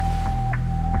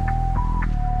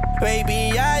Baby,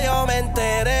 ya yo me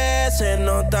enteré, se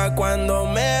nota cuando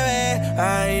me ves.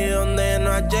 Ahí donde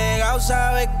no has llegado,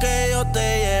 sabes que yo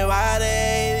te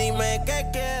llevaré. Y dime qué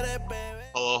quieres,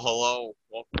 bebé. Hello.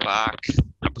 Welcome back.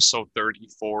 Episode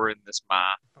 34 in this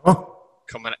map. Oh,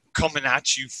 Coming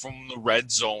at you from the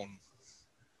red zone.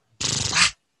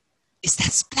 Is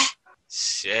that splat?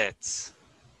 Shit.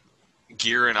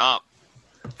 Gearing up.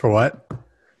 for what?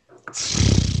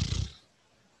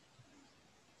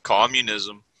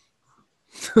 Communism.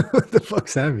 What the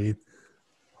fuck's that mean?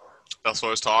 That's what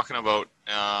I was talking about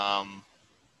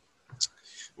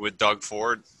with Doug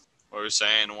Ford. What I was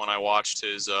saying when I watched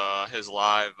his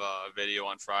live video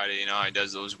on Friday. You know how he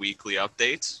does those weekly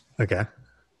updates? Okay.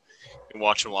 You can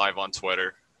watch him live on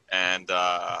Twitter. And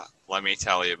let me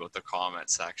tell you about the comment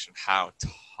section, how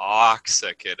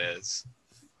toxic it is.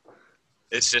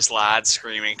 It's just lads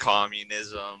screaming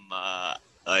communism,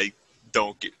 like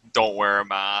don't wear a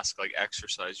mask, like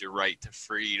exercise your right to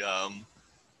freedom,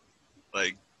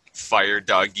 like fire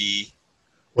Dougie.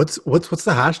 What's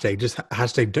the hashtag? Just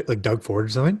hashtag like Doug Ford or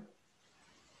something?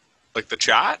 Like the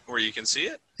chat where you can see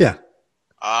it? Yeah.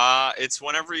 It's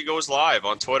whenever he goes live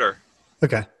on Twitter.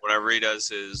 Okay. Whenever he does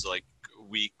his like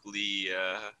weekly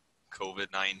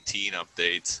COVID-19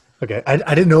 updates. Okay. I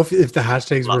didn't know if the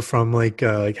hashtags were from like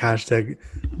hashtag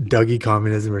Dougie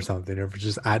communism or something, or if it's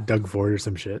just at Doug Ford or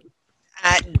some shit.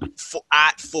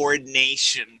 At Ford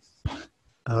Nation.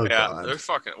 Oh Yeah, god.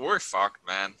 we're fucked,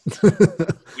 man.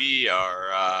 We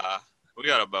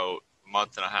got about a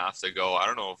month and a half to go. I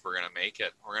don't know if we're gonna make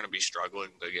it. We're gonna be struggling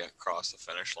to get across the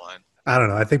finish line. I don't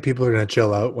know. I think people are gonna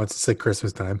chill out once it's like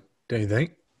Christmas time. Don't you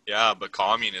think? Yeah, but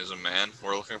communism, man.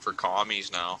 We're looking for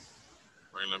commies now.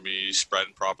 We're gonna be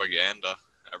spreading propaganda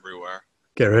everywhere.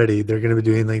 Get ready. They're gonna be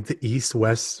doing like the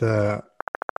east-west,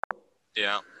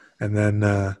 Yeah, and then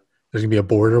there's gonna be a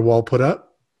border wall put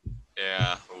up,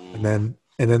 yeah. Ooh. and then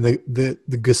the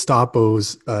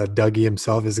Gestapo's Dougie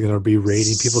himself is gonna be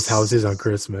raiding people's houses on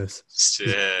Christmas. Shit,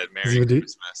 He's Merry gonna do-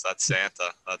 Christmas. That's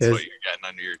Santa. That's Yes. what you're getting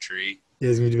under your tree.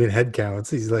 He's gonna be doing head counts.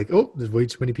 He's like, oh, there's way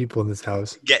too many people in this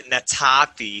house. Getting a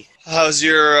toppy. How's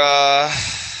your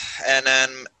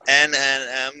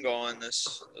NNM going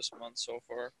this month so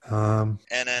far?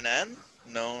 NNN?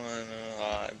 No,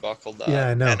 I buckled up. Yeah,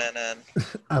 I know. NNN.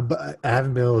 But I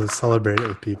haven't been able to celebrate it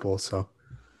with people, so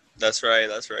That's right.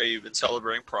 You've been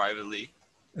celebrating privately.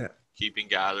 Yeah. Keeping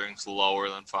gatherings lower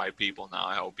than 5 people now.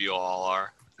 I hope you all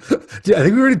are. yeah, I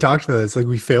think we already talked about this. Like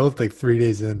we failed like 3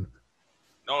 days in.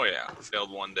 Oh, yeah.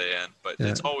 Failed one day in. But Yeah.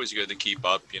 it's always good to keep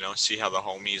up, see how the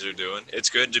homies are doing. It's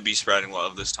good to be spreading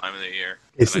love this time of the year.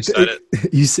 And It's, I said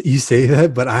it. You say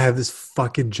that, but I have this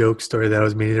fucking joke story that I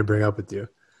was meaning to bring up with you.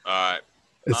 All right.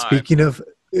 Speaking of,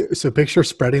 so picture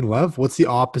spreading love. What's the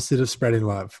opposite of spreading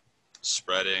love?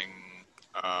 Spreading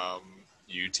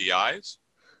UTIs.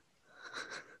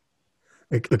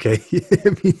 Okay. I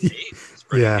mean, Hate.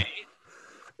 Spreading Yeah. hate.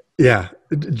 yeah,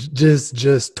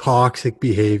 just toxic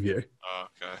behavior.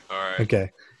 Okay. All right.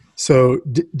 Okay. So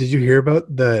did you hear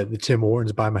about the Tim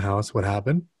Hortons by my house? What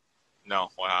happened? No,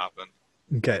 what happened?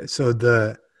 Okay. So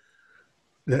the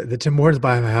Tim Hortons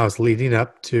by my house leading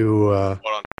up to, What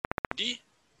on?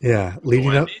 yeah, leading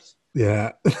up. Wendy's?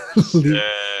 Yeah.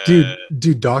 Shit.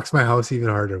 Dude, dox my house even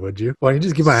harder, would you? Why don't you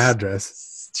just give my address?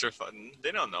 It's sure fun.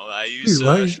 They don't know that. I use Dude,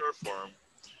 why- short form.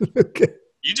 Okay.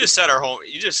 You just said our home.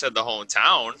 You just said the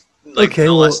hometown. Like Okay,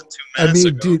 no well, less than 2 I minutes mean,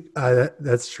 ago. dude,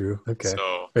 that's true. Okay.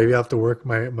 So Maybe I'll have to work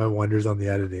my wonders on the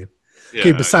editing. yeah,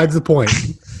 Okay, besides the point.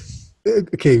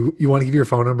 Okay, you want to give your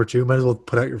phone number too? Might as well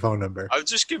put out your phone number. I'll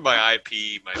just give my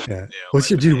IP. Yeah. What's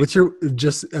What's your,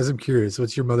 just as I'm curious,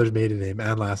 what's your mother's maiden name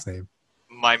and last name?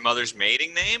 my mother's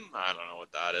maiden name? I don't know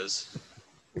what that is.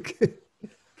 Okay.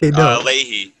 Okay, no.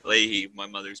 Leahy. My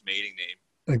mother's maiden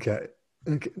name. Okay.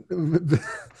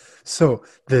 So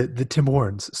the Tim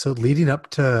Hortons. So leading up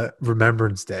to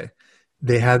Remembrance Day,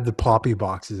 they had the poppy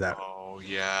boxes out. Oh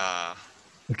yeah.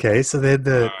 Okay, so they had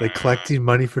the collecting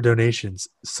money for donations.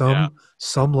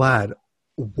 Some lad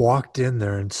walked in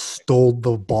there and stole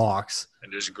the box.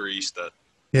 And just greased it.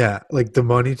 Yeah, like the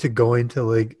money to go into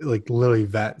like literally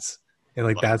vets and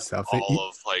like that stuff. All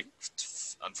of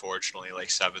unfortunately,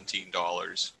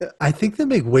 $17. I think they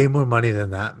make way more money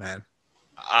than that, man.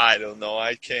 I don't know.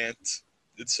 I can't.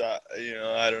 It's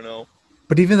I don't know.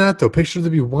 But even that though, picture there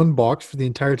be one box for the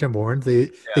entire Tim Hortons. They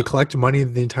collect money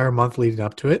the entire month leading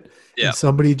up to it. Yeah. And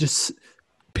somebody just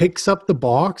picks up the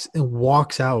box and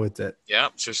walks out with it. Yeah,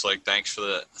 it's just like thanks for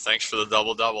the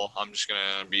double. I'm just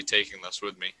gonna be taking this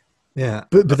with me. Yeah.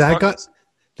 But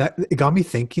it got me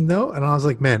thinking though, and I was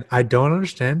like, man, I don't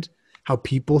understand how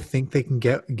people think they can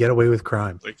get away with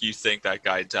crime. Like, you think that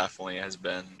guy definitely has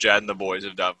been, Jed and the boys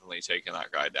have definitely taken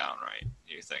that guy down, right?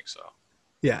 You think so?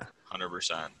 Yeah.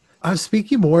 100%. I was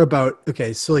speaking more about,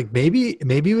 okay, so like maybe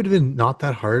it would have been not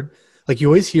that hard. Like you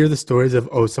always hear the stories of,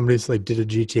 oh, somebody's like did a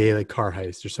GTA like car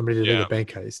heist or somebody did like a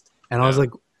bank heist. And I was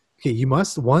like, okay, you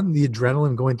must, the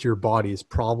adrenaline going through your body is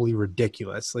probably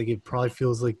ridiculous. Like it probably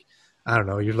feels like, I don't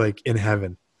know, you're like in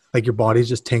heaven. Like your body's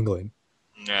just tingling.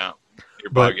 Yeah.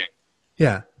 You're bugging.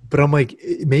 Yeah. But I'm like,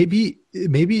 maybe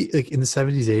like in the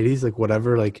 70s, 80s, like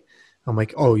whatever, like I'm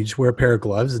like, oh, you just wear a pair of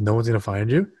gloves and no one's going to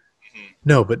find you. Mm-hmm.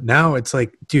 No, but now it's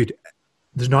like, dude,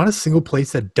 there's not a single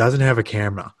place that doesn't have a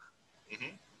camera.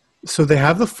 Mm-hmm. So they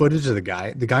have the footage of the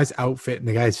guy's outfit and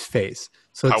the guy's face.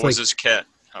 So it's How was his kit?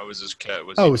 How was his kit?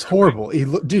 It was horrible. He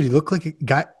looked like a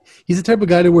guy. He's the type of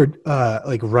guy to wear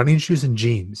like running shoes and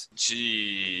jeans.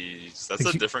 Jeez, that's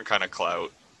a different kind of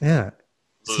clout. Yeah.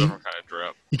 It's a different kind of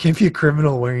drip. You can't be a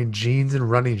criminal wearing jeans and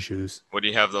running shoes. What do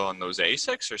you have though on those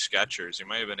Asics or Skechers? You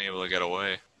might have been able to get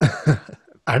away.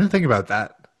 I didn't think about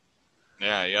that.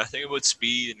 Yeah, you gotta think about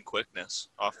speed and quickness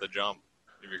off the jump.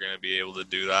 If you're gonna be able to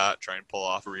do that, try and pull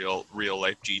off a real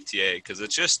life GTA, because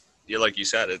it's just, like you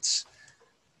said, it's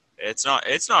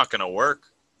not gonna work.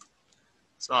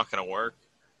 It's not gonna work.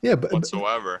 Yeah, but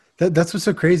whatsoever. That's what's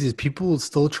so crazy is people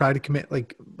still try to commit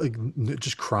like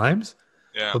just crimes.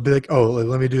 Yeah, they'll be like, oh,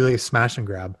 let me do like a smash and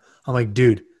grab. I'm like,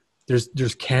 dude, there's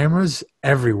cameras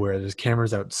everywhere. There's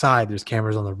cameras outside. There's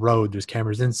cameras on the road. There's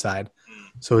cameras inside.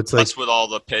 So it's like that's with all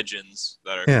the pigeons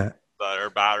that are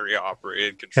battery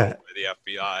operated, controlled by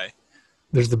the FBI.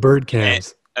 There's the bird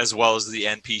cams, as well as the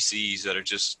NPCs that are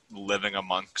just living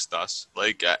amongst us.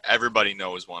 Like everybody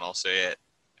knows one. I'll say it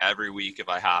every week if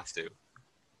I have to.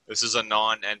 This is a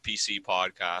non-NPC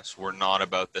podcast. We're not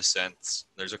about the synths.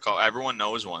 There's everyone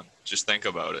knows one. Just think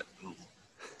about it.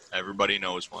 Everybody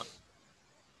knows one.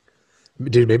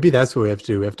 Dude, maybe that's what we have to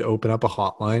do. We have to open up a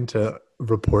hotline to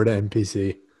report an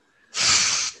NPC.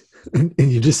 And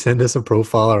you just send us a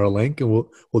profile or a link and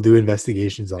we'll do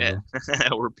investigations on them.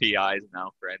 We're PIs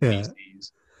now for NPCs. Yeah.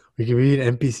 We can be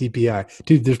an NPC PI.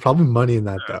 Dude, there's probably money in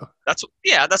that though.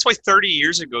 That's why 30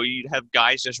 years ago you'd have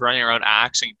guys just running around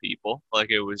axing people like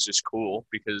it was just cool,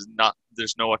 because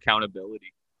there's no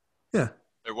accountability. Yeah.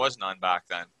 There was none back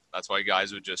then. That's why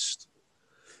guys would just.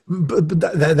 But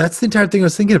that's the entire thing I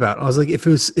was thinking about. I was like, if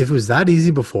it was that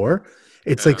easy before,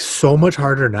 it's like so much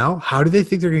harder now. How do they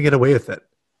think they're gonna get away with it?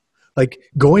 Like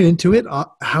going into it,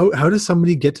 how does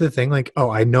somebody get to the thing like, oh,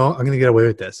 I know I'm gonna get away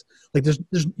with this? Like there's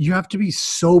you have to be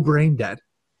so brain dead,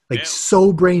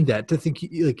 so brain dead to think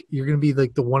like you're gonna be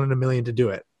like the 1 in a million to do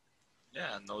it.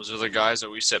 Yeah, and those are the guys that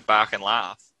we sit back and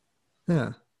laugh.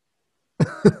 Yeah.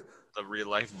 The real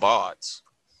life bots,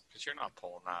 because you're not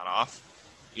pulling that off.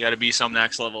 You got to be some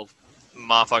next level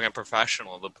motherfucking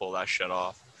professional to pull that shit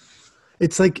off.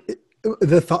 It's like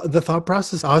the thought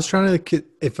process. I was trying to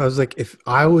if I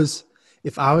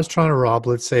was trying to rob,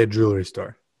 let's say, a jewelry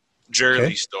store.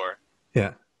 Store.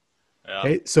 Yeah.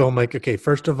 Okay. So I'm like, okay,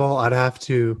 first of all, I'd have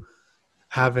to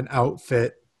have an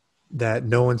outfit that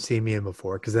no one's seen me in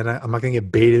before, because then I'm not gonna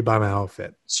get baited by my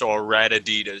outfit. So a red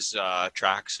Adidas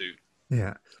tracksuit.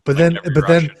 Yeah, but then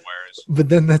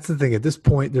that's the thing. At this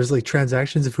point, there's like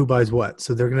transactions of who buys what,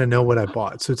 so they're gonna know what I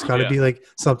bought. So it's got to be like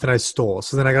something I stole.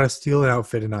 So then I gotta steal an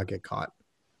outfit and not get caught.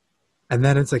 And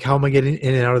then it's like, how am I getting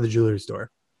in and out of the jewelry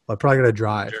store? Well, I probably gotta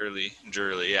drive.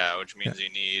 Jewelry, yeah, which means you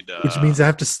need. Which means I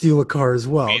have to steal a car as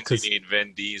well. Means you need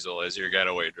Vin Diesel as your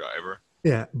getaway driver.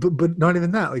 Yeah, but not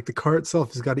even that. Like the car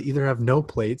itself has got to either have no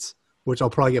plates, which I'll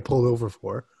probably get pulled over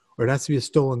for, or it has to be a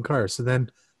stolen car. So then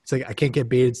it's like I can't get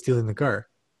baited stealing the car.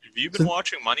 Have you been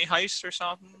watching Money Heist or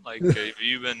something? Like, have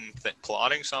you been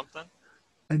plotting something?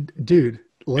 And dude,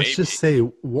 let's just say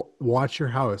watch your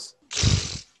house.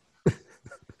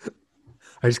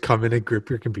 I just come in and grip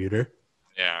your computer.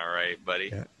 Yeah, right, buddy.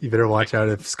 Yeah, you better watch out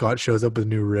if Scott shows up with a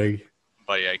new rig.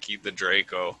 Buddy, I keep the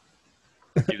Draco.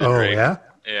 Yeah?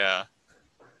 Yeah.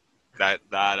 That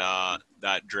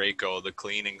Draco, the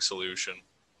cleaning solution.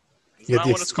 Isn't that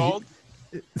what it's called?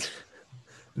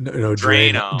 No,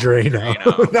 Drano.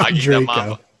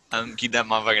 Drano. I'm keep that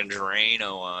motherfucking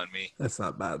Drano on me. That's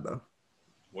not bad though.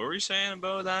 What were you saying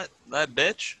about that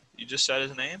bitch? You just said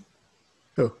his name?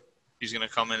 Who? He's gonna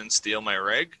come in and steal my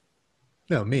rig?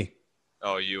 No, me.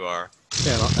 Oh, you are.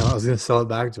 Yeah, and I was gonna sell it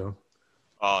back to him.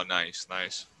 Oh, nice.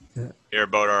 Yeah. Hear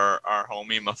about our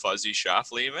homie Mafuzzy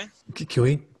Chef leaving? Can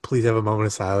we please have a moment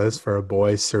of silence for our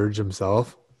boy Serge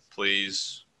himself?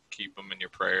 Please keep him in your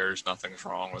prayers. Nothing's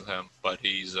wrong with him, but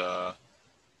he's gone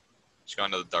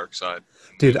to the dark side.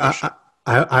 Dude,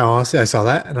 I honestly I saw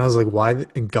that and I was like, why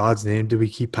in God's name do we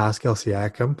keep Pascal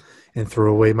Siakam and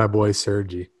throw away my boy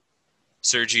Sergi?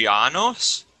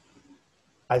 Sergianos?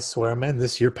 I swear, man,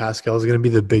 this year Pascal is going to be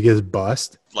the biggest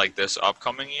bust. Like this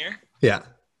upcoming year? Yeah.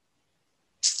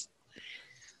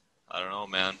 I don't know,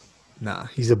 man. Nah,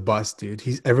 he's a bust, dude.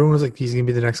 Everyone was like, he's gonna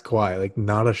be the next Kawhi. Like,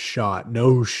 not a shot,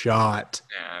 no shot.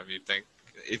 Yeah,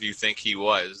 if you think he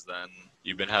was, then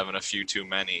you've been having a few too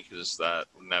many because that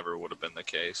never would have been the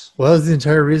case. Well, that was the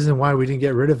entire reason why we didn't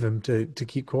get rid of him to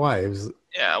keep Kawhi. It was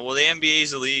Yeah, well, the NBA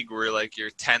is a league where like your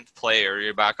 10th player,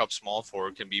 your backup small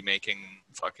forward, can be making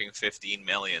fucking $15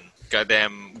 million.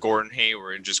 Goddamn, Gordon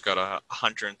Hayward just got a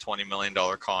 $120 million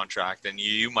contract, and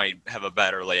you might have a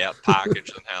better layup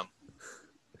package than him.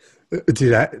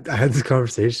 dude. I had this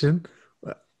conversation.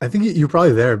 I think you're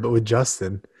probably there, but with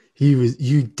Justin, you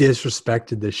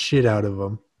disrespected the shit out of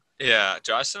him. Yeah,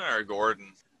 Justin or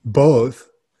Gordon? Both.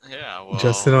 Yeah, well,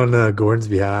 Justin on Gordon's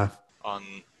behalf.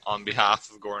 On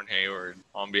behalf of Gordon Hayward,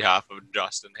 on behalf of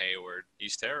Justin Hayward,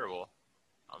 he's terrible.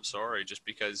 I'm sorry, just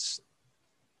because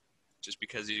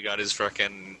he got his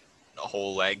fucking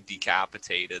whole leg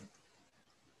decapitated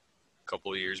a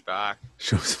couple of years back.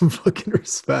 Show some fucking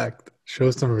respect.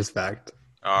 Show some respect.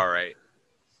 All right.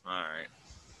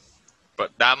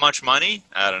 But that much money?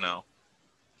 I don't know.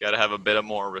 You got to have a bit of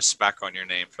more respect on your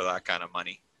name for that kind of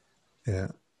money. Yeah.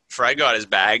 Fred got his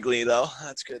Bagley, though.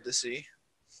 That's good to see.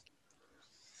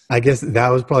 I guess that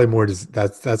was probably more.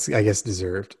 That's I guess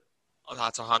deserved. Oh,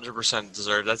 that's 100%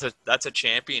 deserved. That's a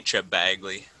championship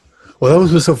Bagley. Well, that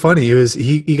was what's so funny.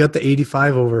 He got the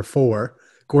 85 over 4.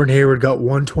 Gordon Hayward got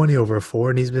 120 over 4,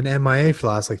 and he's been MIA for the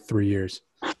last like 3 years.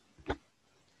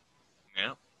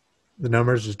 Yeah. The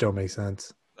numbers just don't make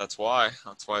sense. That's why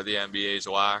the NBA's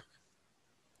whack.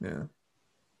 Yeah.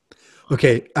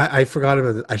 Okay, I forgot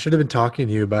about it. I should have been talking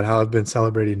to you about how I've been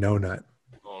celebrating No Nut.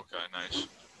 Okay, nice.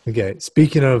 Okay,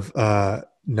 speaking of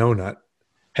No Nut,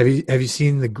 have you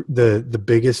seen the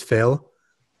biggest fail?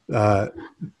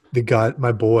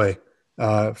 My boy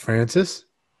Francis.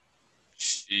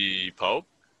 Pope?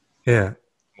 Yeah.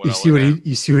 What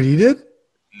You see what he did?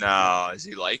 No, is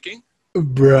he liking?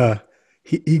 Bruh.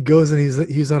 He goes and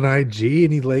he's on IG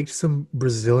and he liked some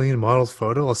Brazilian model's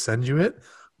photo. I'll send you it.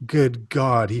 Good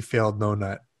God, he failed No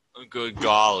Nut. Good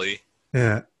golly.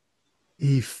 Yeah.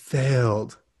 He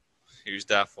failed. He was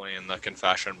definitely in the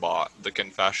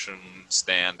confession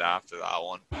stand after that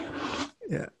one.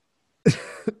 Yeah.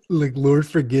 Like, Lord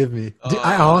forgive me. Dude,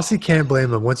 I honestly can't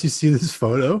blame him. Once you see this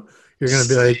photo, you're gonna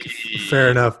be like, fair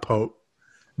enough, Pope.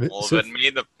 Well, So, if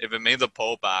it made the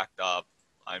Pope act up,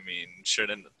 I mean,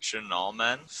 shouldn't all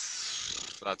men?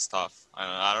 That's tough.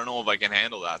 I don't know if I can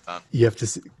handle that then. you have to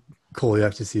see, Cole. You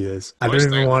have to see this. I I was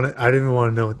didn't even thinking-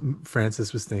 want to know what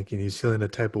Francis was thinking. He's feeling a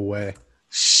type of way.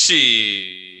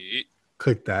 Shit.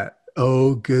 Click that.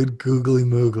 Oh, good googly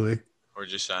moogly. Or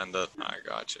just send it. I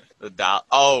got you.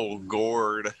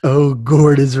 Gord. Oh,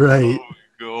 Gord is right. Oh,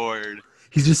 Gord.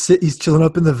 He's chilling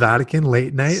up in the Vatican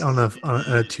late night on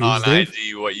a Tuesday. On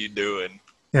IG, what you doing?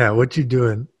 Yeah, what you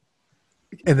doing?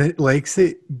 And then likes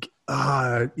it.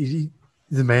 The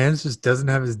man just doesn't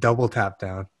have his double tap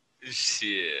down.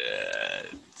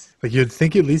 Shit. Like, you'd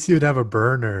think at least he would have a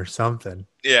burner or something.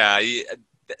 Yeah,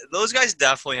 those guys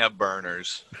definitely have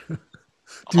burners.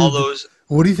 Dude, All those.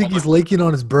 What do you think he's liking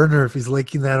on his burner if he's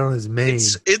liking that on his main?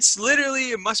 It's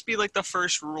literally, it must be like the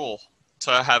first rule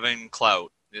to having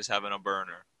clout is having a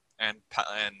burner, and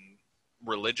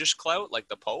religious clout like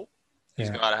the Pope. He's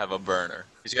Yeah. got to have a burner.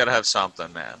 He's got to have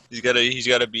something, man. He's got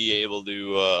to be able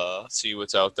to see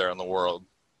what's out there in the world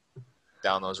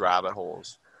down those rabbit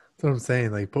holes. That's what I'm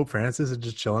saying. Like, Pope Francis is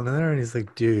just chilling in there, and he's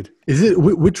like, dude, is it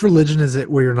which religion is it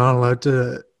where you're not allowed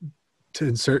to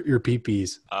insert your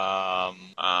peepees?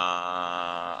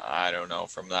 I don't know,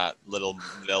 from that little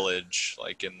village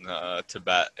like in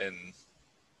Tibet,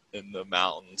 in the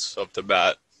mountains of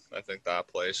Tibet. I think that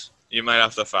place. You might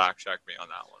have to fact check me on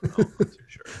that one. I'm not too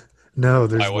sure. No,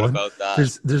 there's What one. about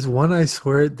that? There's one. I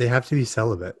swear they have to be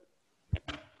celibate.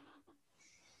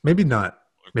 Maybe not.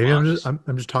 Maybe I'm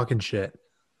just talking shit,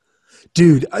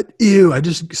 dude. I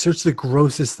just searched the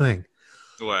grossest thing.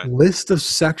 What? List of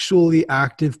sexually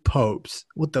active popes.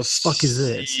 What the fuck is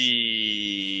this?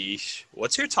 Sheesh.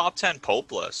 What's your top 10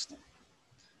 Pope list?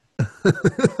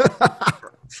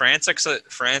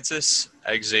 Francis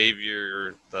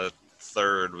Xavier the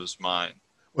Third was mine.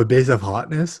 What, based off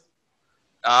hotness?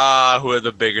 Who had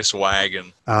the biggest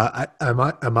wagon? I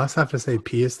must have to say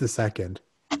Pius the Second.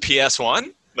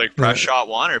 PS1? Like Press Shot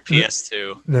 1 or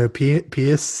PS2? No,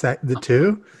 Pius the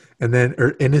 2, and then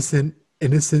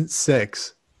Innocent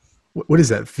 6. What is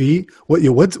that? V?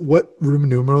 What Roman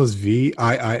numeral is VIII?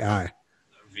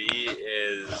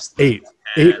 8.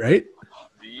 8, right?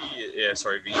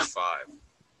 V5.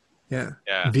 Yeah.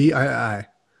 Yeah. VII.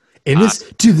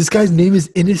 Dude, this guy's name is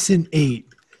Innocent 8.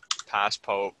 Past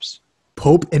popes.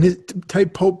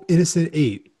 Type Pope Innocent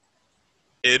 8.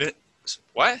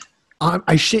 What?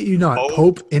 I shit you not.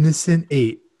 Pope Innocent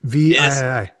 8.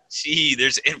 VII. Gee,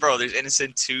 there's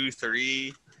Innocent 2,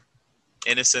 3,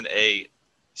 Innocent 8.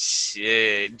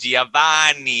 Shit.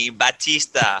 Giovanni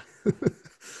Battista.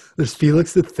 There's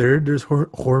Felix the Third. There's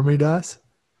Hormidas.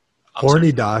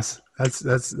 Hornidas.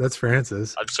 That's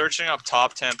Francis. I'm searching up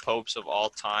top 10 popes of all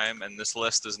time, and this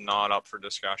list is not up for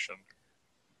discussion.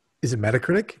 Is it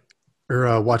Metacritic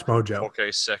or Watch Mojo?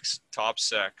 Okay, 6. Top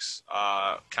 6.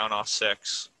 Count off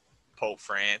 6. Pope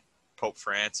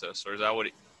Francis, or is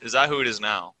that who it is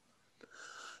now?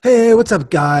 Hey, what's up,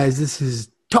 guys? This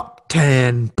is top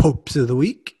 10 popes of the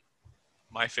week.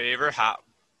 My favorite has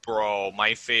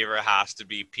to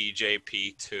be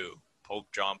PJP2, Pope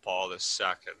John Paul II.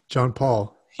 John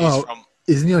Paul. From,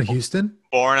 isn't he on Houston?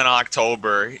 Born in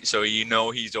October, so you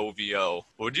know he's OVO.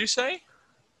 What'd you say?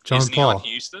 Isn't Paul. He on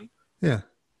Houston? Yeah.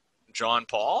 John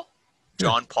Paul? Yeah.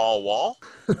 John Paul Wall?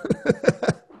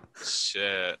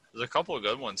 Shit. There's a couple of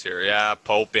good ones here. Yeah,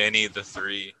 Pope Benny the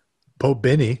 3. Pope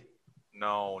Benny?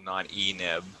 No, not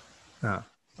Enib. Oh.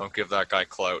 Don't give that guy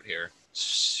clout here.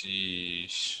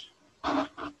 Sheesh.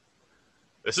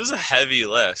 This is a heavy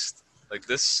list. Like,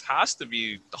 this has to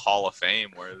be the Hall of Fame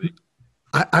worthy.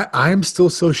 I'm still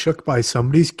so shook by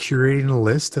somebody's curating a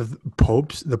list of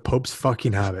the Pope's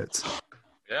fucking habits.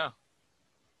 Yeah.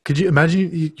 Could you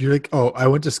imagine you're like, oh, I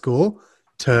went to school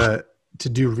to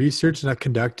do research that I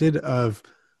conducted of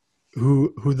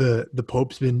who the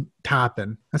Pope's been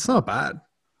tapping. That's not bad.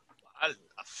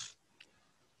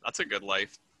 That's a good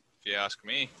life, if you ask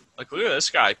me. Like, look at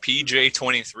this guy,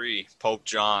 PJ23, Pope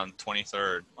John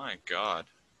 23rd. My God.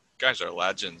 Guys are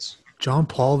legends. John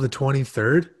Paul the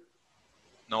 23rd?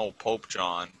 No, Pope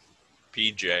John.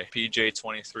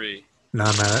 PJ23. Nah,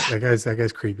 man, that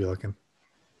guy's creepy looking.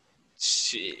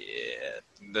 Shit.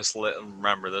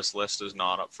 Remember, this list is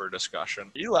not up for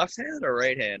discussion. Are you left-handed or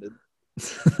right-handed?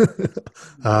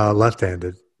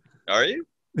 Left-handed. Are you?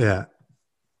 Yeah.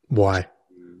 Why?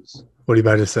 What are you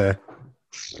about to say?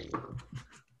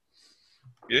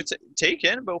 Take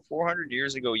in about 400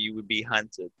 years ago, you would be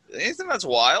hunted. Anything that's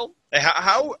wild?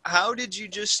 How did you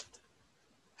just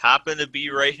happen to be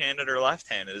right-handed or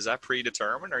left-handed? Is that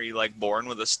predetermined? Are you like born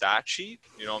with a stat sheet?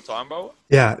 You know what I'm talking about?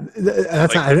 Yeah,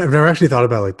 that's I've never actually thought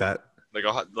about it like that.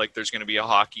 Like there's going to be a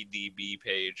hockey DB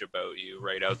page about you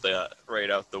right out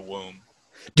the womb.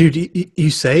 Dude, you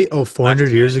say,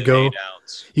 400 years ago.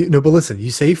 But listen,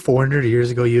 you say 400 years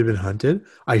ago you had been hunted.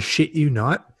 I shit you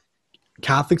not.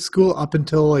 Catholic school up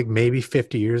until like maybe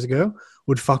 50 years ago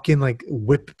would fucking like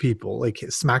whip people, like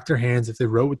smack their hands if they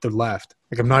wrote with their left.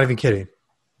 Like, I'm not even kidding.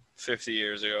 50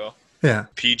 years ago. Yeah.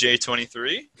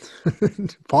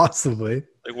 PJ23? Possibly.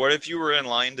 Like, what if you were in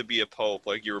line to be a pope?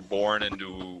 Like, you were born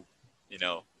into,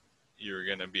 you were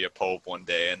going to be a pope one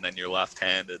day and then you're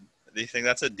left-handed. Do you think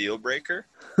that's a deal breaker?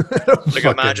 Like,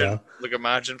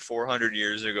 imagine 400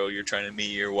 years ago, you're trying to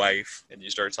meet your wife and you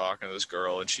start talking to this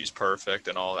girl and she's perfect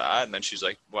and all that. And then she's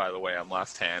like, by the way, I'm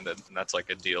left-handed. And that's like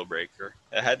a deal breaker.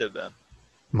 It had to have been.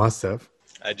 Must have.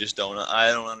 I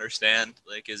don't understand.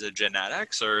 Like, is it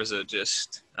genetics or is it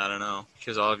just, I don't know.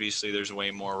 Because obviously there's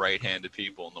way more right-handed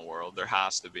people in the world. There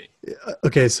has to be.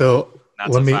 Okay, so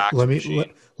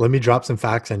let me drop some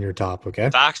facts on your top, okay?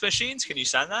 Fax machines? Can you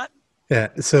send that? Yeah,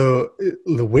 so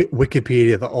the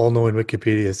Wikipedia, the all-knowing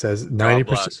Wikipedia says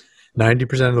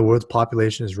 90% of the world's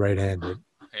population is right-handed.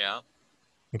 Yeah.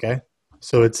 Okay?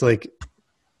 So it's like,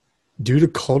 due to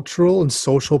cultural and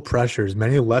social pressures,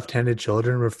 many left-handed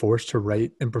children were forced to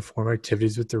write and perform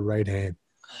activities with their right hand.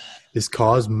 This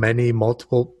caused many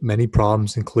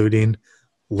problems, including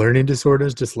learning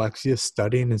disorders, dyslexia,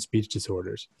 studying, and speech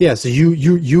disorders. Yeah, so you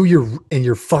and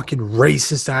your fucking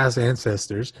racist-ass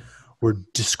ancestors were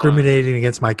discriminating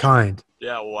against my kind.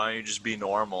 Yeah, well, why don't you just be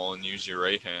normal and use your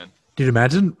right hand? Dude,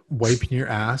 imagine wiping your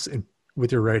ass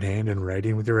with your right hand and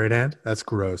writing with your right hand. That's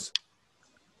gross.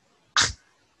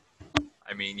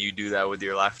 I mean, you do that with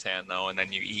your left hand, though, and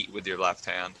then you eat with your left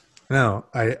hand. No,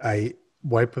 I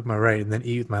wipe with my right and then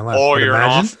eat with my left. Oh, you're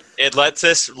off. Let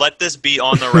this be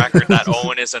on the record that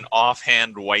Owen is an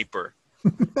offhand wiper.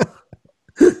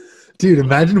 Dude,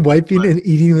 imagine wiping and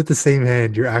eating with the same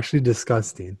hand. You're actually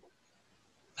disgusting.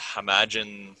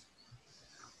 Imagine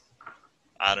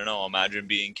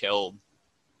being killed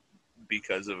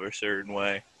because of a certain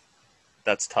way.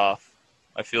 That's tough.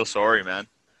 I feel sorry, man.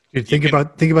 Dude,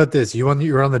 think about this. You're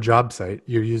on the job site.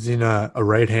 You're using a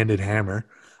right-handed hammer.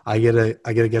 I get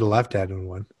a left-handed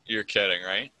one. You're kidding,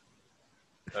 right?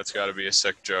 That's got to be a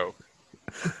sick joke.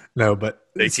 No, but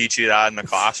They teach you that in the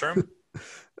classroom?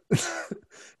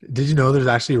 did you know there's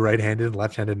actually right-handed and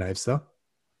left-handed knives though?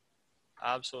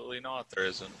 Absolutely not. There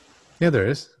isn't. Yeah, there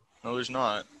is. No, there's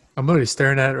not. I'm literally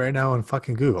staring at it right now on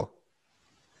fucking Google.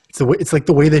 It's like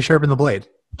the way they sharpen the blade.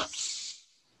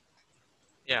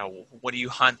 Yeah, what are you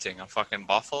hunting? A fucking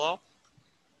buffalo?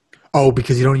 Oh,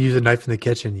 because you don't use a knife in the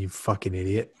kitchen, you fucking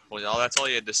idiot. Well, that's all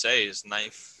you had to say is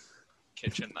knife,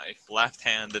 kitchen knife,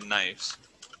 left-handed knives.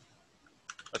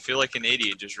 I feel like an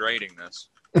idiot just writing this.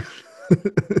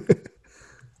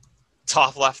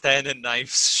 Top left-handed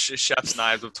knives, chef's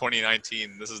knives of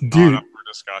 2019. This is not up for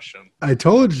discussion. I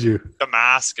told you.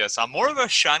 Damascus. I'm more of a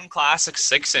Shun Classic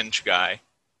 6-inch guy.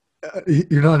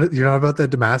 You're not about that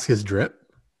Damascus drip?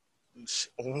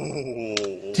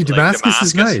 Oh, dude, Damascus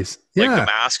is nice. Yeah. Like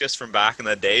Damascus from back in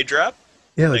the day drip?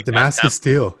 Yeah, like Damascus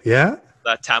steel. Yeah?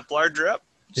 That Templar drip?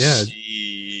 Yeah.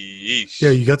 Sheesh.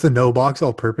 Yeah, you got the no box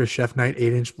all-purpose Chef Knight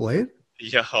 8-inch blade?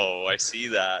 Yo, I see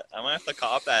that. I might have to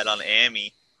cop that on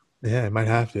Ami. Yeah, I might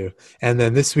have to. And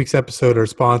then this week's episode, our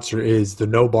sponsor is the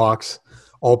no box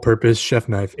all-purpose Chef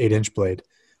Knife 8-inch blade.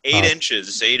 8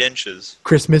 inches. 8 inches.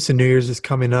 Christmas and New Year's is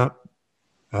coming up.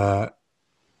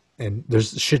 And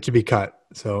there's shit to be cut.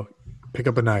 So pick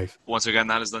up a knife. Once again,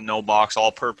 that is the no box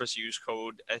all-purpose use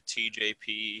code at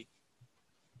TJP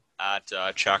at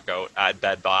checkout at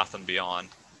Bed Bath & Beyond.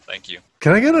 Thank you.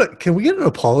 Can we get an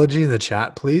apology in the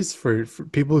chat, please, for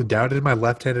people who doubted my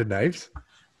left-handed knives?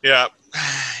 Yeah,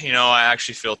 you know, I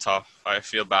actually feel tough. I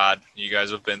feel bad. You guys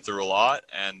have been through a lot,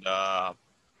 and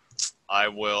I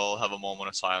will have a moment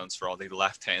of silence for all the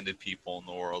left-handed people in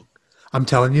the world. I'm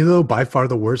telling you, though, by far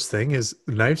the worst thing is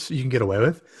knives you can get away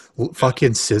with.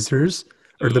 Fucking scissors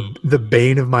are the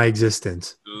bane of my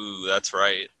existence. Ooh, that's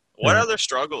right. What other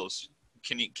struggles?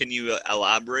 Can you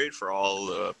elaborate for all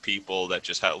the people that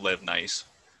just live life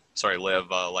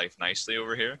nicely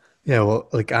over here? Yeah, well,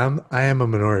 like I am a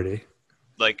minority.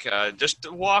 Like, just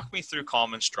walk me through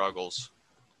common struggles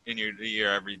in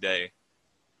your everyday.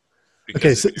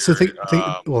 Okay, so think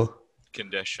well,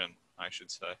 condition, I should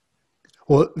say.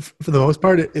 Well, for the most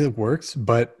part, it works,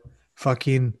 but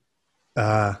fucking,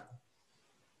 think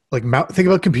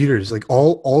about computers. Like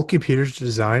all computers are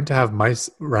designed to have mice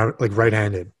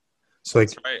right-handed. So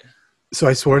like, right. So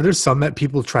I swear there's some that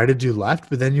people try to do left,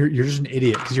 but then you're just an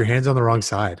idiot because your hand's on the wrong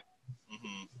side.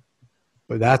 Mm-hmm.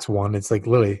 But that's one. It's like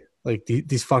literally like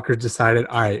these fuckers decided,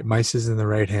 all right, mice is in the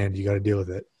right hand. You got to deal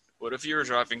with it. What if you were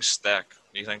driving stick?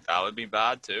 Do you think that would be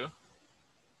bad too?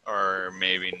 Or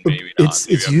maybe not.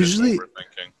 It's usually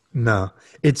no.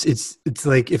 It's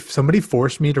like if somebody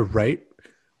forced me to write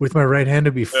with my right hand,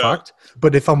 it'd be fucked.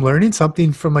 But if I'm learning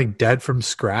something from dead from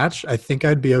scratch, I think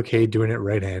I'd be okay doing it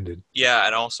right-handed. Yeah,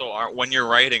 and also when you're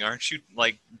writing, aren't you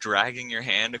like dragging your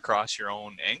hand across your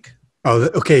own ink? Oh,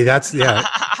 okay. That's yeah.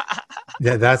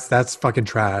 Yeah, that's fucking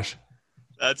trash.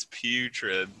 That's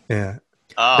putrid. Yeah.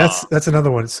 That's another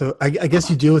one. So I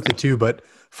guess you deal with it too, but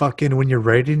fucking when you're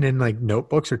writing in like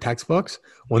notebooks or textbooks,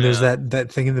 when there's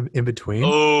that thing in between,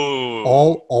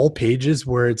 all pages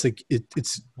where it's like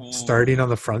it's starting on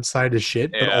the front side is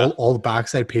shit, but all the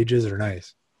backside pages are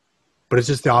nice. But it's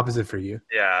just the opposite for you.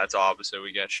 Yeah, it's opposite.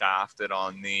 We get shafted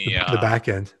on the back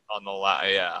end, on the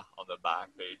on the back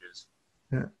pages.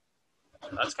 Yeah,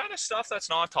 that's kind of stuff that's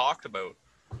not talked about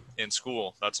in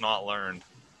school. That's not learned.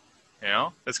 You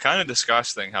know, it's kind of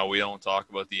disgusting how we don't talk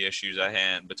about the issues at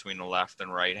hand between the left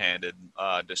and right-handed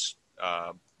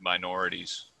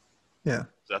minorities. Yeah.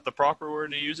 Is that the proper word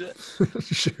to use it?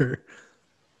 Sure.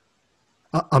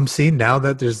 I'm seeing now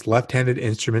that there's left-handed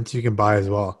instruments you can buy as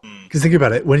well. Because think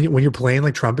about it, when you're playing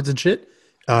like trumpets and shit,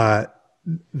 the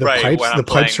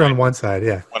pipes are on one side.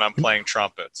 Yeah. When I'm playing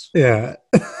trumpets. Yeah.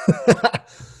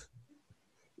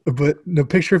 But no,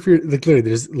 picture if you're like literally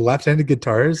there's left-handed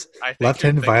guitars,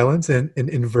 left-handed violins, and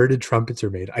inverted trumpets are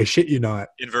made. I shit you not.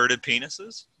 Inverted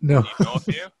penises? No. You know a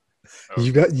few? Oh.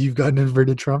 You've got an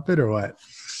inverted trumpet or what?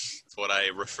 That's what I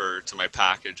refer to my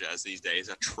package as these days,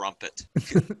 a trumpet.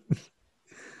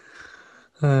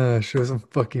 Show some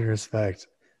fucking respect.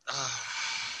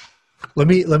 Let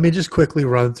me just quickly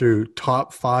run through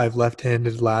top 5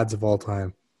 left-handed lads of all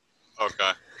time.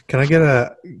 Okay. Can I get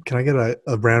a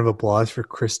round of applause for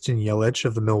Christian Yelich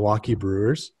of the Milwaukee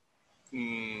Brewers?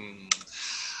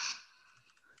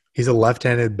 He's a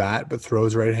left-handed bat but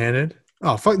throws right-handed.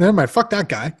 Oh fuck! Never mind. Fuck that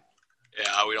guy.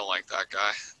 Yeah, we don't like that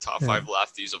guy. Top 5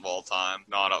 lefties of all time.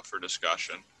 Not up for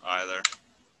discussion either.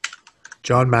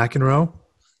 John McEnroe,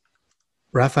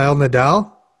 Rafael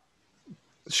Nadal.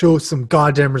 Show some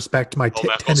goddamn respect to my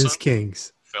tennis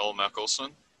kings. Phil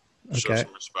Mickelson. Okay. Show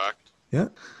some respect. Yeah.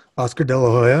 Oscar De La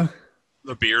Hoya,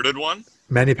 The bearded one.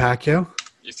 Manny Pacquiao.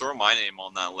 You throw my name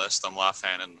on that list, I'm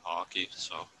left-handed in hockey,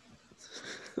 so.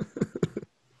 I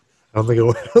don't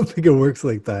think it works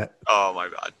like that, Oh my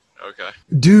bad. Okay.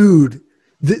 dude.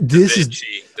 This is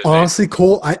Da honestly,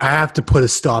 Cole. I have to put a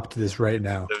stop to this right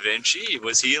now. Vinci,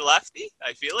 was he a lefty?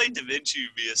 I feel like Da Vinci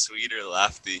would be a sweeter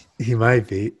lefty. He might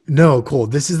be. No, Cole.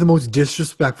 This is the most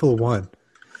disrespectful one.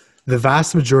 The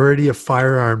vast majority of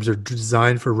firearms are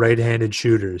designed for right-handed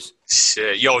shooters.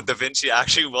 Shit. Yo, Da Vinci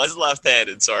actually was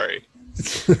left-handed. Sorry.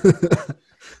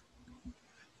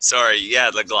 Sorry. Yeah,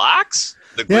 the Glocks?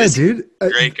 The Yeah, Glizzy dude.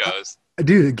 Dracos.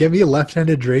 Dude, get me a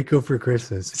left-handed Draco for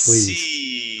Christmas, please.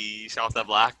 See, off the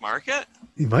black market?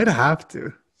 You might have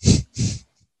to. Just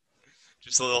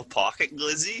a little pocket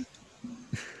glizzy?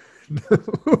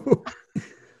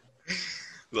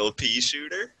 Little pea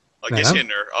shooter? I'll get you a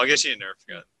Nerf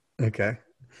gun. Okay.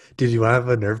 Dude, you want to have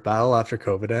a Nerf battle after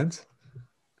COVID ends?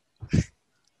 You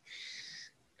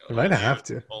might have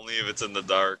to. Only if it's in the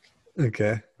dark.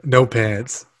 Okay. No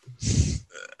pants.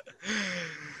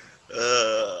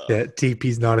 Yeah,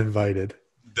 TP's not invited.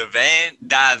 Da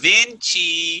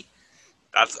Vinci.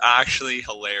 That's actually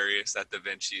hilarious that Da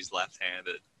Vinci's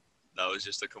left-handed. That was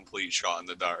just a complete shot in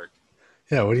the dark.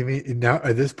 Yeah, what do you mean? Now,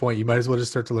 at this point, you might as well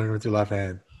just start to learn with your left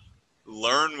hand.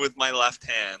 Learn with my left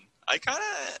hand.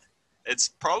 It's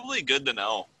probably good to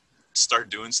know. Start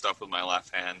doing stuff with my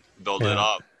left hand. Build it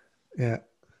up. Yeah.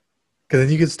 Because then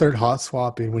you can start hot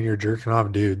swapping when you're jerking off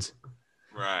dudes.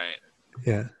 Right.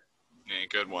 Yeah. Yeah,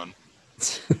 good one.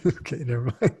 Okay,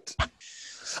 never mind.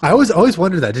 I always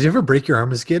wondered that. Did you ever break your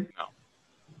arm as a kid? No.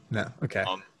 No. Okay.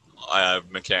 I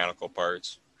have mechanical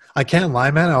parts. I can't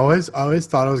lie, man. I always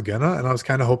thought I was gonna, and I was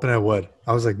kind of hoping I would.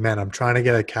 I was like, man, I'm trying to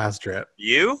get a cast strip.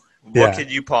 You? Yeah. What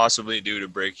could you possibly do to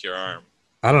break your arm?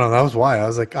 I don't know. That was why I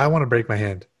was like, I want to break my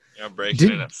hand. You know,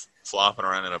 breaking it and flopping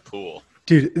around in a pool.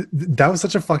 Dude, that was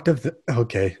such a fucked up.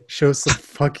 Okay, show some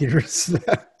fucking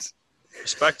respect.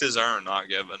 Respect is earned, not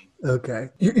given. Okay,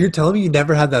 you're telling me you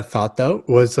never had that thought though?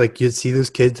 Was like you'd see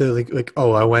those kids that like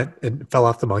oh, I went and fell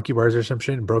off the monkey bars or some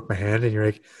shit and broke my hand, and you're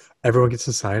like, everyone gets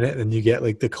to sign it, and you get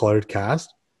like the colored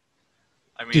cast.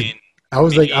 I mean, dude, I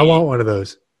was like, I want one of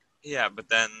those. Yeah, but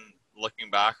then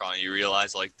looking back on it, you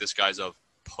realize like this guy's a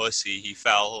pussy. He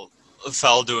fell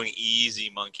doing easy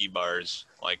monkey bars.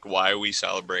 Like, why are we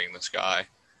celebrating this guy?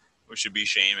 We should be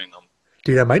shaming him.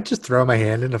 Dude, I might just throw my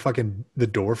hand in the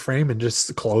door frame and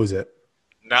just close it.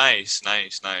 Nice.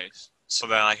 So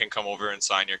then I can come over and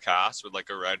sign your cast with like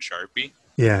a red Sharpie.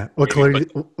 Yeah. What color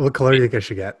do you think I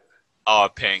should get? Oh,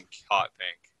 pink, hot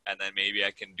pink. And then maybe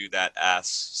I can do that S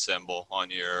symbol on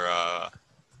your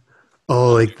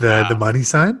like the money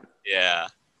sign? Yeah.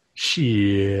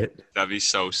 Shit. That'd be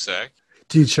so sick.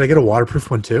 Dude, should I get a waterproof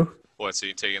one too? What, so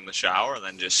you take in the shower and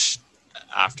then just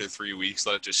after 3 weeks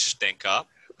let it just stink up?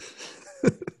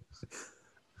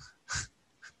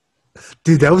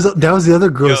 Dude, that was the other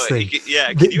gross thing.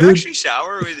 Yeah, can you actually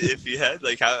shower if you had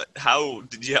like how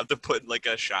did you have to put like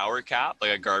a shower cap,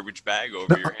 like a garbage bag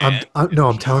over your hand?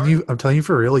 I'm telling you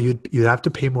for real, you'd have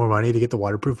to pay more money to get the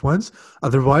waterproof ones.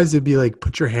 Otherwise, it'd be like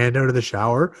put your hand out of the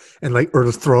shower and like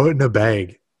or throw it in a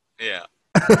bag. Yeah.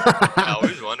 I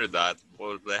always wondered that. What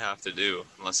would they have to do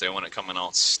unless they want it coming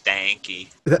out stanky?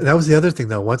 That was the other thing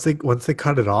though. Once they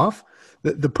cut it off,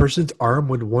 the person's arm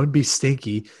would one be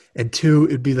stinky and two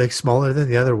it'd be like smaller than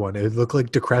the other one. It would look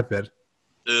like decrepit.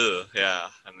 Ugh, yeah.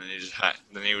 And then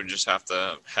you would just have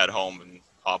to head home and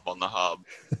hop on the hub.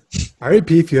 RIP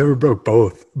if you ever broke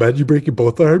both. Imagine you breaking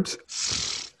both arms.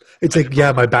 It's like,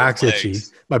 yeah, my back's itchy.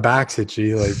 My back's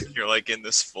itchy. Like you're like in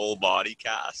this full body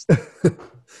cast.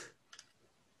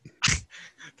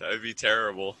 That would be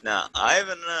terrible. Nah, I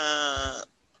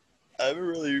haven't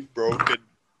really broken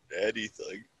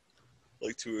anything.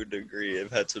 Like to a degree.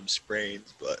 I've had some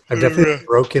sprains, but I've definitely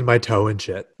broken my toe and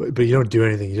shit. But you don't do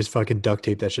anything. You just fucking duct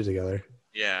tape that shit together.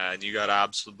 Yeah, and you got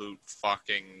absolute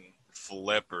fucking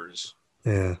flippers.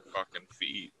 Yeah. Fucking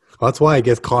feet. Well, that's why I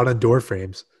get caught on door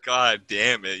frames. God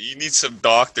damn it! You need some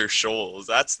Dr. Scholl's.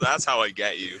 That's how I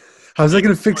get you. How's that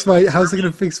gonna fix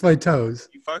my toes?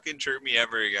 You fucking chirp me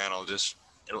ever again,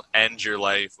 it'll end your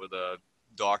life with a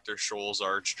Dr. Scholl's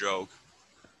arch joke.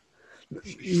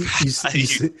 You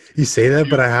say that,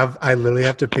 but I literally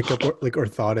have to pick up like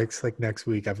orthotics like next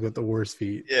week. I've got the worst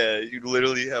feet. Yeah, you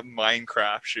literally have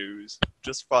Minecraft shoes,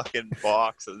 just fucking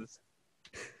boxes.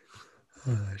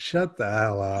 Shut the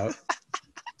hell up.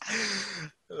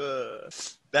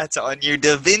 That's on your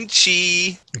Da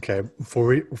Vinci. Okay,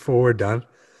 before we're done,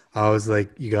 I was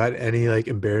like, you got any like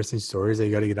embarrassing stories that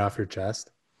you got to get off your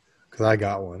chest? Because I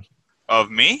got one. Of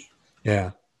me?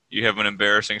 Yeah. You have an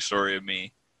embarrassing story of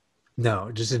me.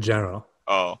 No, just in general.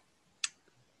 Oh,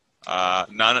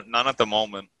 none at the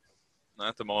moment. Not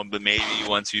at the moment, but maybe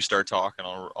once you start talking,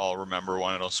 I'll remember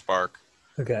one. It'll spark.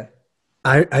 Okay.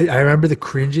 I remember the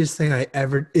cringiest thing I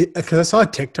ever, because I saw a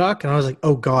TikTok and I was like,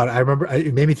 oh God, I remember,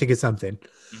 it made me think of something.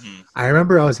 Hmm. I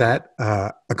remember I was at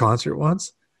a concert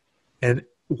once, and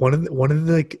one of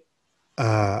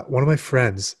my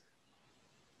friends,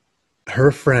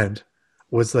 her friend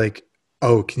was like,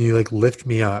 oh, can you like lift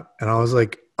me up? And I was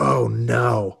like, oh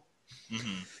no.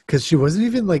 Hmm. Because she wasn't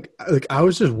even like I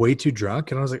was just way too drunk,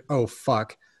 and I was like, oh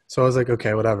fuck. So I was like,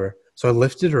 okay, whatever. So I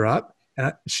lifted her up,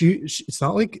 and she it's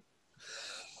not like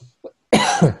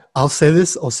I'll say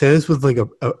this with like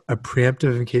a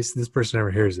preemptive in case this person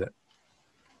ever hears it.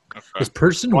 Okay. This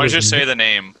person Why was just say the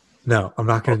name? no, I'm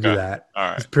not going to do Okay. that. All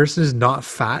right. This person is not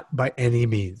fat by any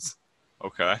means.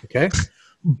 Okay. Okay,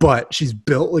 but she's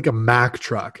built like a Mack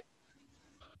truck,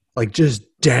 like just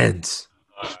dense.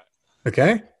 All right.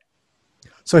 Okay,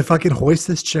 so I fucking hoist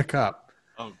this chick up.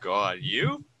 Oh God,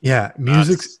 you? Yeah,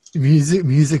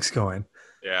 music's going.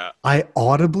 Yeah. I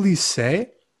audibly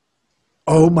say,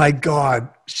 "Oh my God,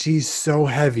 she's so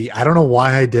heavy." I don't know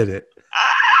why I did it.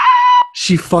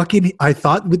 She fucking, I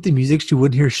thought with the music she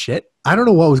wouldn't hear shit. I don't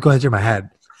know what was going through my head.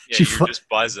 Yeah, She you're just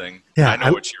buzzing. Yeah, I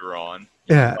know what you were on.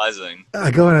 Yeah. Buzzing. I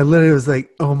go and I literally was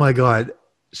like, oh my God,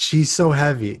 she's so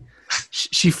heavy.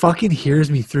 She fucking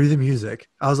hears me through the music.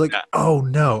 I was like, Yeah. oh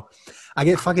no. I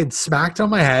get fucking smacked on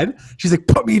my head. She's like,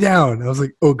 put me down. I was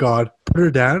like, oh God, put her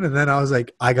down. And then I was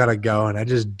like, I gotta go. And I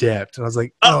just dipped. And I was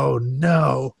like, oh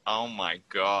no. Oh my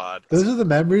God. Those are the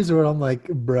memories where I'm like,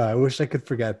 bruh, I wish I could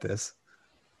forget this.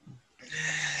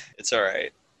 It's all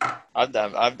right. I've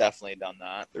definitely done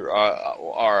that.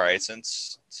 All right,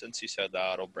 since you said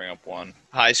that, I'll bring up one.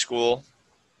 High school,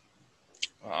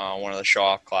 one of the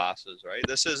shop classes. Right.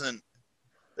 This isn't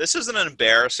an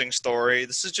embarrassing story.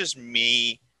 This is just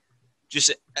me,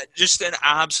 just an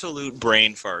absolute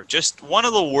brain fart. Just one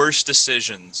of the worst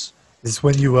decisions. Is this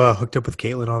when you hooked up with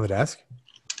Caitlin on the desk?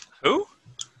 Who?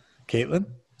 Caitlin?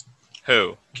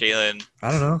 Who? Caitlin?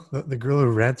 I don't know. The girl who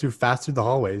ran through fast through the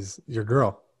hallways. Your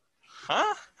girl.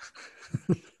 Huh?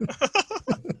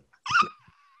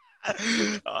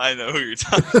 I know who you're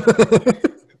talking about.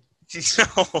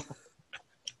 No.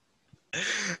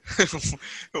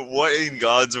 What in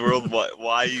God's world?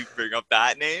 Why you bring up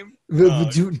that name?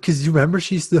 Because you remember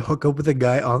she used to hook up with a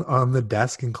guy on the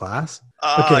desk in class?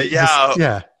 Yeah.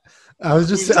 Yeah. I was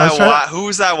just...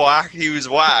 Who's that whack? He was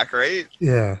whack, right?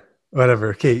 Yeah. Whatever.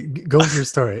 Okay, go with your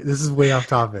story. This is way off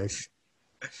topic.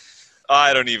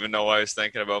 I don't even know what I was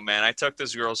thinking about, man. I took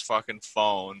this girl's fucking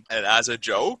phone, and as a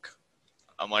joke,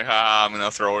 I'm like, I'm going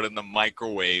to throw it in the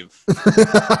microwave.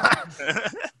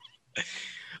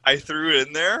 I threw it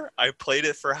in there. I played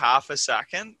it for half a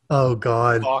second. Oh,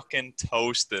 God. Fucking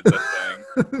toasted the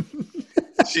thing.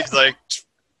 She's like,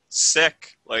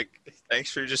 sick. Like,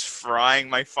 thanks for just frying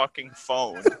my fucking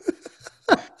phone.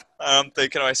 I'm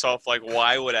thinking to myself, like,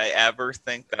 why would I ever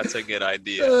think that's a good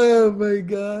idea? Oh, my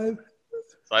God.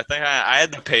 So I think I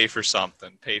had to pay for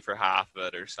something, pay for half of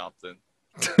it or something.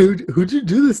 Dude, who'd you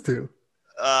do this to?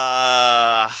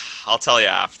 I'll tell you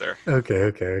after. Okay.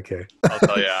 I'll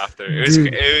tell you after.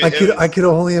 Dude, I could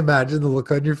only imagine the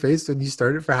look on your face when you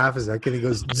started for half a second. It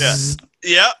goes, zzz.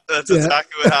 Yeah, that's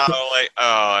exactly how I'm like,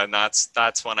 and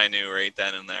that's when I knew right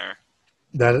then and there.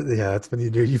 That's when you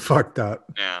knew you fucked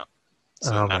up. Yeah.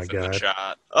 So Oh my God.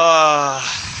 Shot.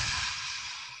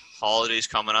 Holidays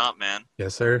coming up, man.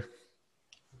 Yes, sir.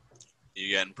 You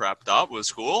getting prepped up with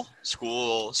school?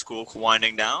 School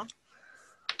winding down?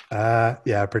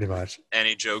 Yeah, pretty much.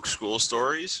 Any joke school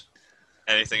stories?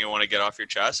 Anything you want to get off your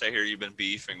chest? I hear you've been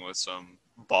beefing with some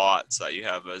bots that you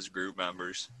have as group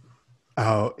members.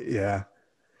 Oh, yeah.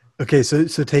 Okay, so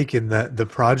taking the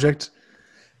project,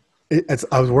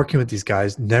 I was working with these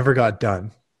guys, never got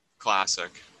done.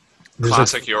 Classic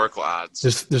There's York lads.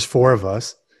 There's four of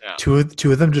us. Yeah.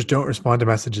 Two of them just don't respond to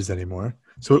messages anymore.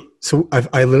 So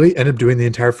I literally ended up doing the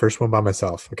entire first one by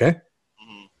myself. Okay.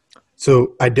 Mhm.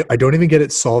 So I don't even get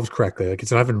it solved correctly. Like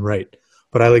it's not even right.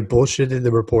 But I like bullshitted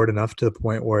the report enough to the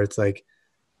point where it's like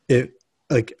I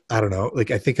don't know. Like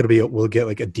I think we'll get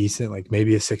like a decent, like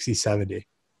maybe a 60, 70.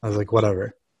 I was like,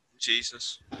 whatever.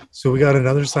 Jesus. So we got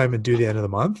another assignment due the end of the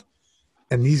month.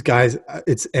 And these guys,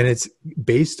 it's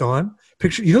based on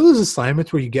picture. You know those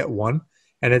assignments where you get one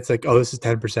and it's like, oh, this is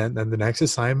 10%. Then the next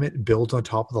assignment builds on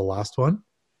top of the last one.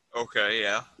 Okay,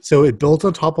 yeah. So it built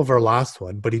on top of our last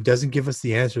one, but he doesn't give us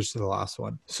the answers to the last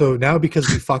one. So now because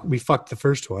we fucked the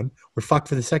first one, we're fucked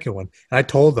for the second one. And I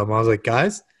told them, I was like,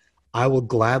 guys, I will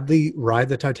gladly ride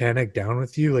the Titanic down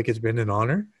with you like it's been an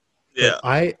honor. Yeah.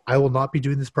 But I will not be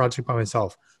doing this project by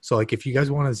myself. So like, if you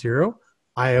guys want a 0,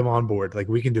 I am on board. Like,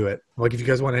 we can do it. Like, if you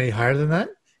guys want any higher than that,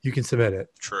 you can submit it.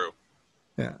 True.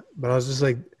 Yeah. But I was just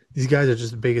like, these guys are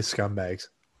just the biggest scumbags.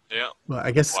 Yeah. Well,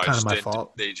 I guess Why, it's kind of just my didn't-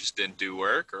 fault. They just didn't do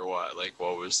work, or what? Like,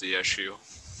 what was the issue?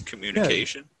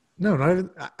 Communication. No, not even.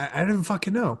 I don't even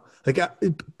fucking know. Like,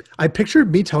 I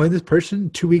pictured me telling this person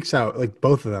 2 weeks out, like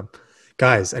both of them,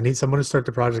 guys, I need someone to start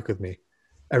the project with me.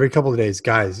 Every couple of days,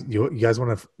 guys, you guys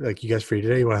want to, like, you guys free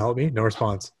today? You want to help me? No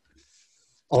response.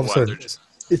 All of a What, sudden,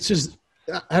 they're it's just,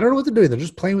 I don't know what they're doing. They're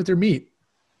just playing with their meat.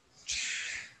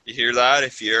 You hear that?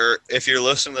 If you're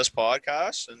listening to this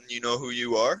podcast and you know who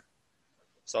you are,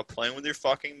 stop playing with your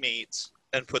fucking mates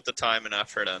and put the time and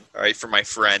effort in. All right, for my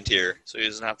friend here, so he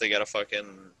doesn't have to get a fucking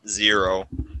 0.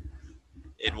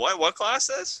 In what class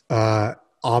is?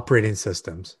 Operating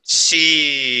systems.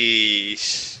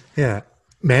 Sheesh. Yeah.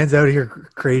 Man's out here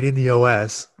creating the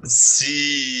OS.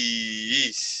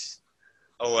 Sheesh.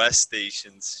 OS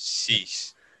stations.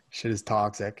 Sheesh. Shit is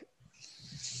toxic.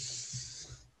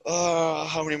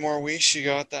 How many more weeks you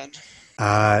got then?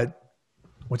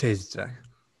 What day is it today?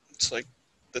 It's like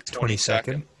the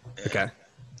 22nd. Okay.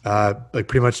 Like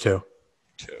pretty much 2.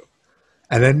 2.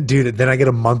 And then, dude, then I get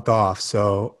a month off.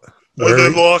 So, And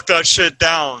then lock that shit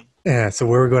down. yeah. So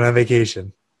where are we going on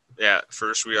vacation? Yeah,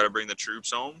 first we got to bring the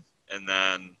troops home, and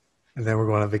then We're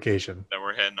going on vacation.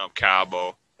 we're heading up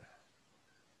Cabo.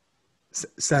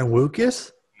 San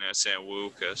Lucas? And San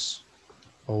Lucas.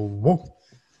 Oh, whoa.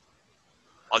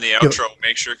 On the outro,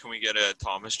 make sure can we get a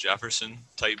Thomas Jefferson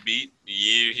type beat?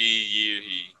 Year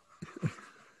he.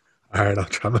 All right. I'll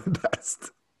try my best.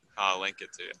 I'll link it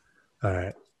to you. All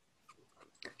right.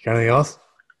 Got anything else?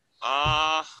 No. All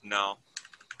right. No.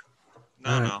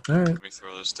 All right. Let me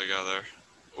throw this together.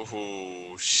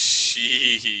 Oh,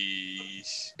 sheesh.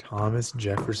 Thomas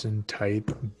Jefferson type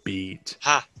beat.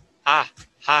 Ha.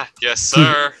 Yes,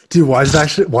 sir. Dude, why is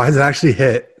it actually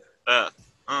hit?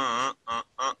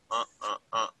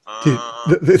 Dude,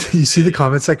 you see the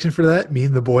comment section for that? Me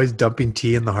and the boys dumping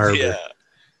tea in the harbor. Yeah.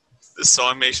 This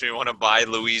song makes me want to buy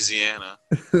Louisiana.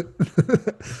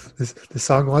 This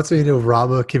song wants me to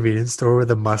rob a convenience store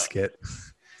with a musket.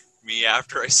 Me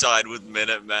after I side with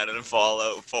Minutemen and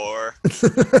Fallout 4.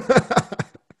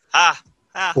 Ha!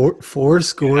 Four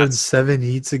score Dude, and 7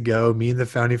 eats ago, me and the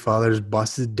founding fathers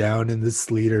busted down in the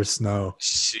sleet or snow.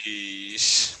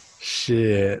 Sheesh.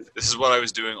 Shit. This is what I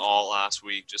was doing all last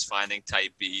week, just finding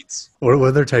type beats. What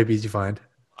other type beats you find?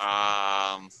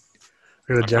 I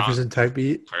We got a Jefferson type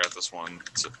beat, got this one.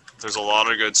 There's a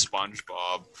lot of good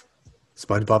SpongeBob.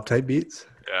 SpongeBob type beats.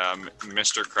 Yeah,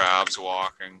 Mr. Krabs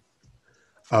walking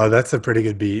Oh, that's a pretty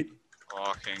good beat.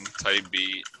 type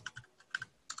beat.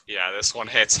 Yeah, this one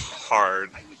hits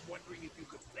hard.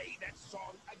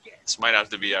 This might have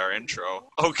to be our intro.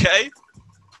 Okay.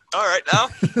 All right, now.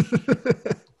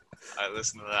 I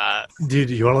listen to that. Dude,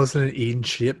 you want to listen to Eating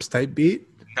Chips type beat?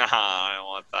 Nah, I don't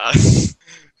want that.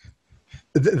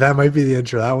 That might be the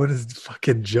intro. That one is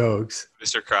fucking jokes.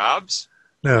 Mr. Krabs?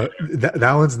 No,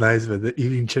 that one's nice, but the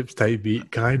Eating Chips type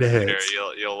beat kind of Here, hits.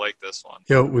 you'll like this one.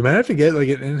 Yo, we might have to get like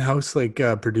an in-house like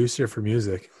producer for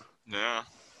music. Yeah.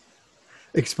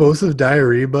 Explosive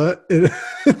diarrhea in a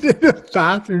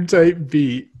bathroom type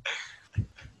beat.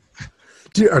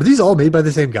 Dude, are these all made by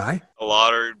the same guy? A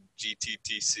lot of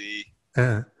GTTC.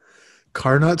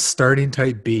 Car not starting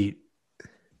type beat.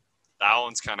 That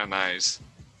one's kind of nice.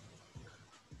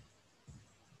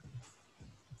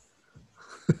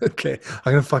 Okay,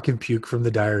 I'm gonna fucking puke from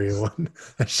the diarrhea one.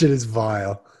 That shit is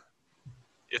vile.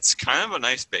 It's kind of a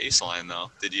nice bass line,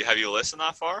 though. Have you listened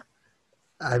that far?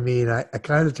 I mean, I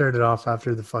kind of turned it off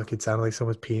after the fuck. It sounded like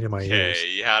someone's peeing in my Okay, ears.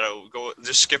 you had to go.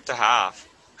 Just skip to half.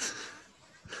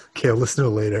 Okay, I'll listen to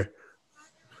it later.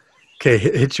 Okay,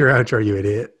 hit your outro, you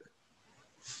idiot.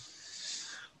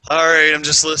 All right, I'm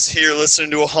just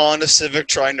listening to a Honda Civic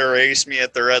trying to race me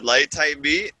at the red light type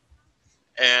beat,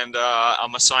 and I'm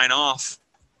gonna sign off.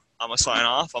 I'm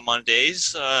on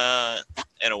days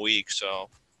in a week, so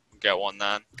get one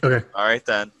then. Okay. All right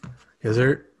then. Yes,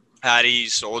 sir. At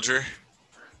ease, soldier.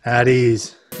 At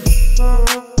ease.